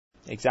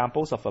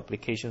examples of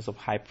applications of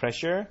high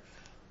pressure.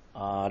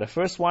 The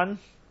first one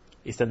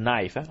is the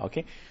knife.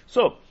 Okay,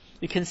 so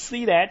you can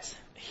see that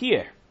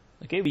here.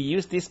 Okay, we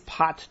use this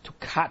part to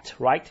cut,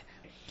 right?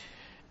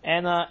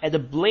 And at the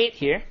blade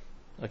here,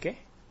 okay,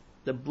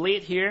 the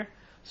blade here.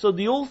 So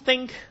do you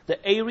think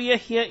the area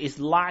here is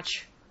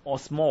large or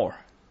small?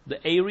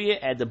 The area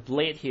at the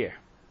blade here.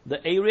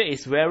 The area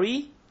is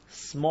very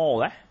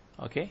small.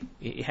 Okay,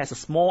 it has a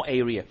small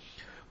area.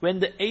 When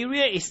the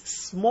area is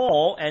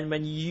small and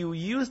when you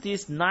use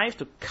this knife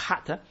to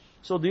cut,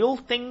 so do you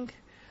think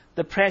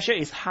the pressure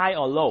is high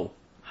or low?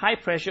 High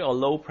pressure or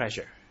low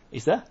pressure?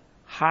 It's a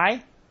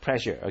high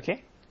pressure,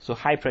 okay? So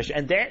high pressure.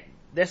 And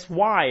that's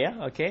why,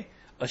 okay,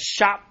 a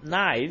sharp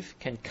knife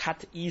can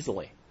cut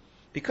easily.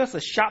 Because a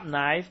sharp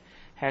knife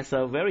has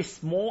a very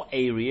small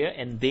area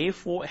and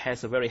therefore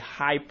has a very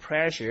high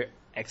pressure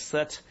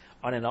exert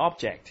on an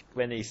object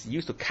when it's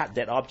used to cut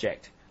that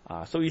object.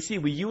 So you see,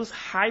 we use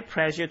high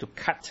pressure to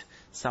cut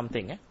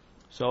something.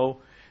 So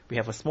we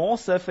have a small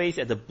surface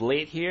at the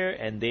blade here,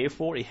 and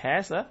therefore it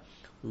has a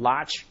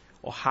large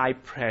or high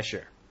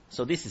pressure.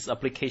 So this is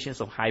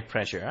applications of high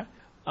pressure.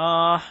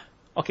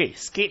 Okay,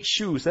 skate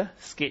shoes.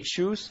 Skate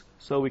shoes.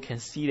 So we can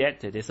see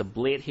that there's a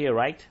blade here,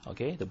 right?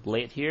 Okay, the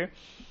blade here.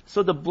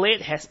 So the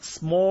blade has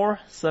small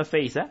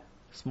surface,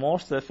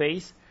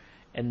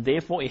 and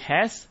therefore it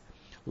has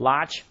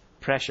large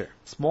pressure.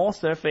 Small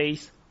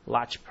surface,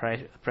 large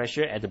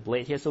pressure at the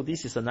blade here. So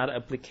this is another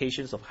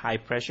applications of high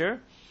pressure.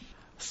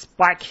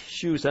 Spike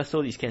shoes.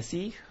 So you can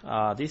see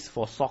this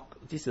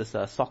is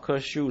a soccer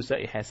shoes.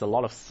 It has a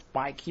lot of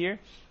spike here.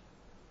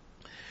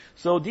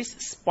 So this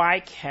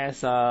spike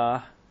has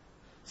a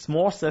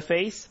small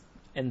surface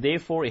and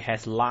therefore it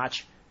has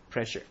large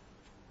pressure.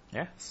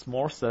 Yeah,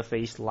 small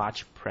surface,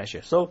 large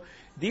pressure. So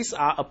these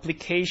are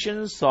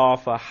applications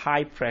of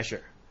high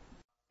pressure.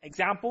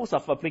 Examples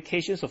of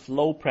applications of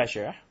low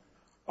pressure.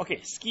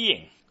 Okay,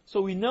 skiing.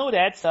 So we know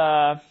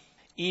that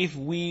if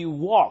we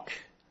walk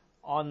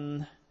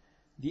on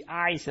the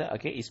ice,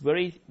 okay, it's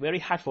very, very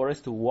hard for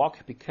us to walk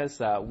because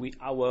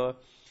our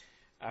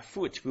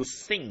foot will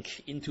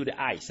sink into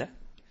the ice.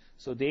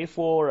 So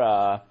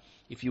therefore,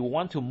 if you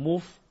want to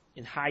move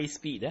in high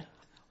speed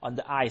on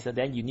the ice,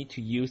 then you need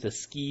to use the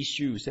ski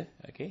shoes.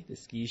 Okay, the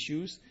ski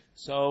shoes.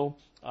 So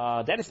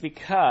that is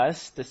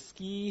because the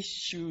ski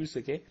shoes,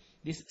 okay,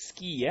 this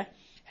ski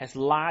has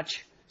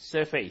large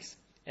surface.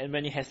 And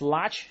when it has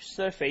large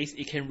surface,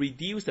 it can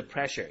reduce the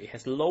pressure. It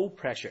has low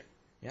pressure.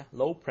 Yeah,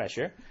 low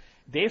pressure.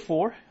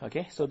 Therefore,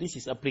 okay, so this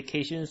is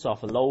applications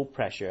of low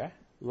pressure.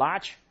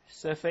 Large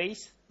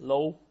surface,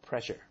 low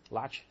pressure.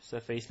 Large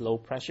surface, low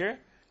pressure.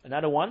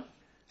 Another one,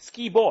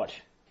 ski board.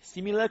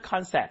 Similar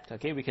concept.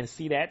 Okay, we can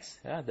see that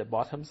the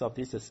bottoms of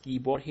this ski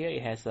board here,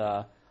 it has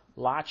a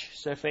large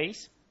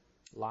surface,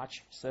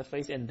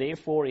 and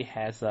therefore it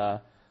has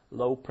a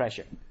low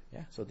pressure.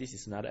 Yeah, so this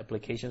is another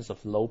applications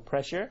of low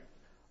pressure.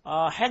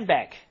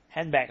 Handbag.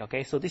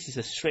 Okay, so this is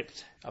a strip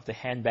of the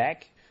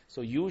handbag.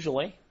 So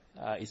usually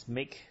it's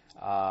made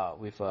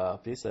with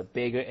this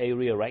bigger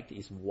area, right?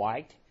 It's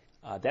white.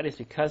 That is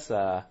because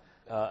the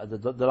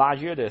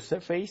larger the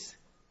surface,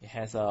 it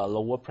has a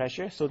lower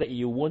pressure, so that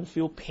you won't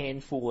feel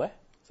painful.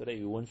 Okay,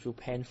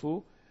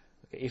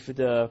 if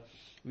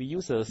we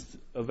use a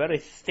very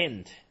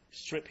thin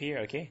strip here,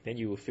 okay, then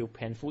you will feel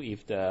painful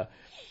if the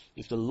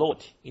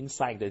load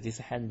inside this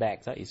handbag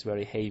is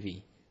very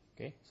heavy.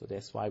 Okay, so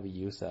that's why we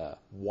use a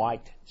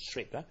white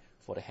strip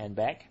for the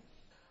handbag.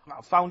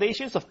 Now,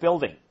 foundations of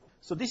building.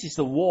 So this is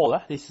the wall.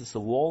 This is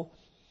the wall.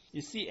 You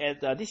see,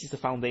 this is the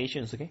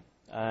foundations. Okay,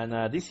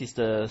 and this is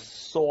the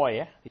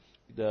soil.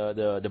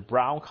 The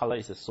brown color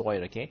is the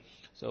soil. Okay,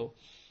 so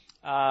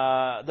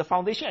the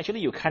foundation actually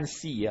you can't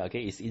see.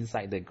 Okay, it's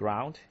inside the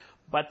ground.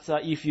 But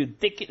if you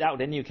dig it out,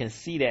 then you can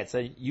see that. So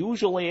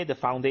usually the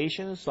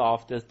foundations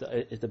of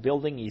the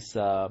building is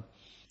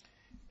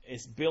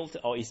built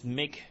or is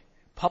made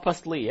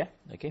purposely,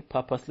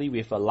 purposely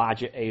with a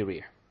larger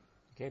area.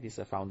 Okay, this is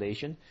a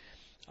foundation.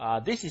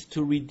 This is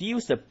to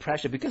reduce the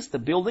pressure because the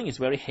building is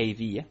very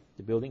heavy.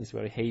 The building is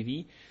very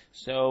heavy,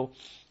 so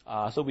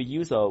we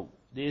use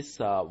this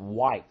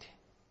wide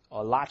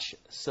or large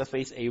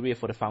surface area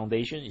for the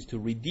foundation is to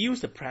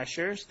reduce the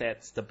pressures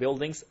that the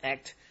buildings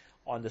act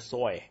on the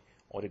soil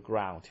or the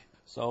ground.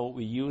 So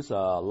we use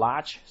a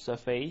large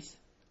surface.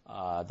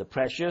 The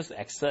pressures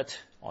exert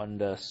on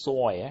the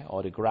soil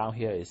or the ground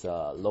here is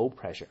low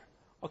pressure.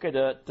 Okay,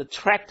 the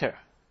tractor,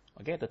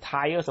 okay, the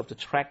tires of the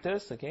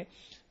tractors, okay,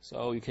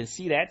 so you can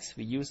see that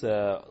we use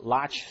a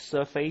large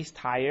surface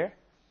tire.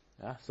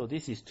 So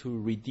this is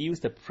to reduce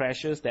the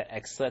pressures that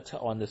exert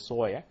on the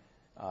soil.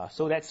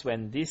 So that's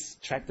when this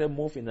tractor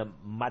moves in a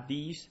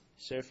muddy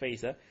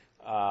surface,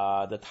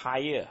 the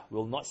tire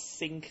will not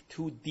sink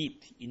too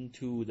deep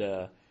into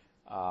the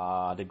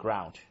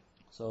ground.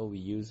 So we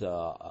use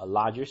a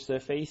larger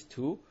surface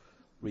to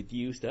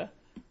reduce the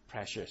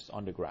pressures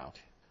on the ground.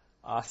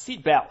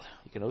 Seat belt.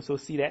 You can also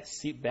see that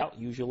seat belt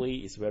usually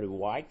is very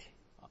wide.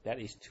 That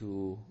is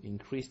to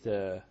increase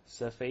the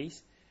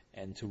surface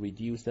and to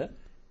reduce the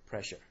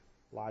pressure.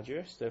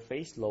 Larger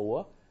surface,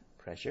 lower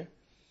pressure.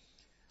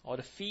 or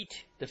the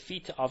feet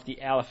of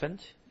the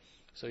elephant.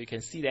 So you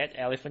can see that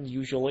elephant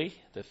usually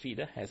the feet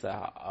has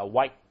a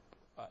white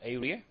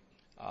area.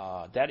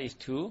 That is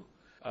to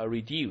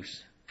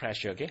reduce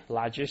pressure. Okay,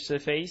 larger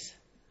surface,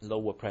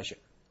 lower pressure.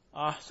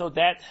 So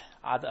that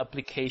are the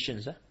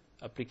applications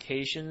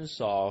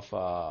of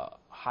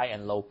high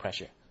and low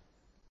pressure.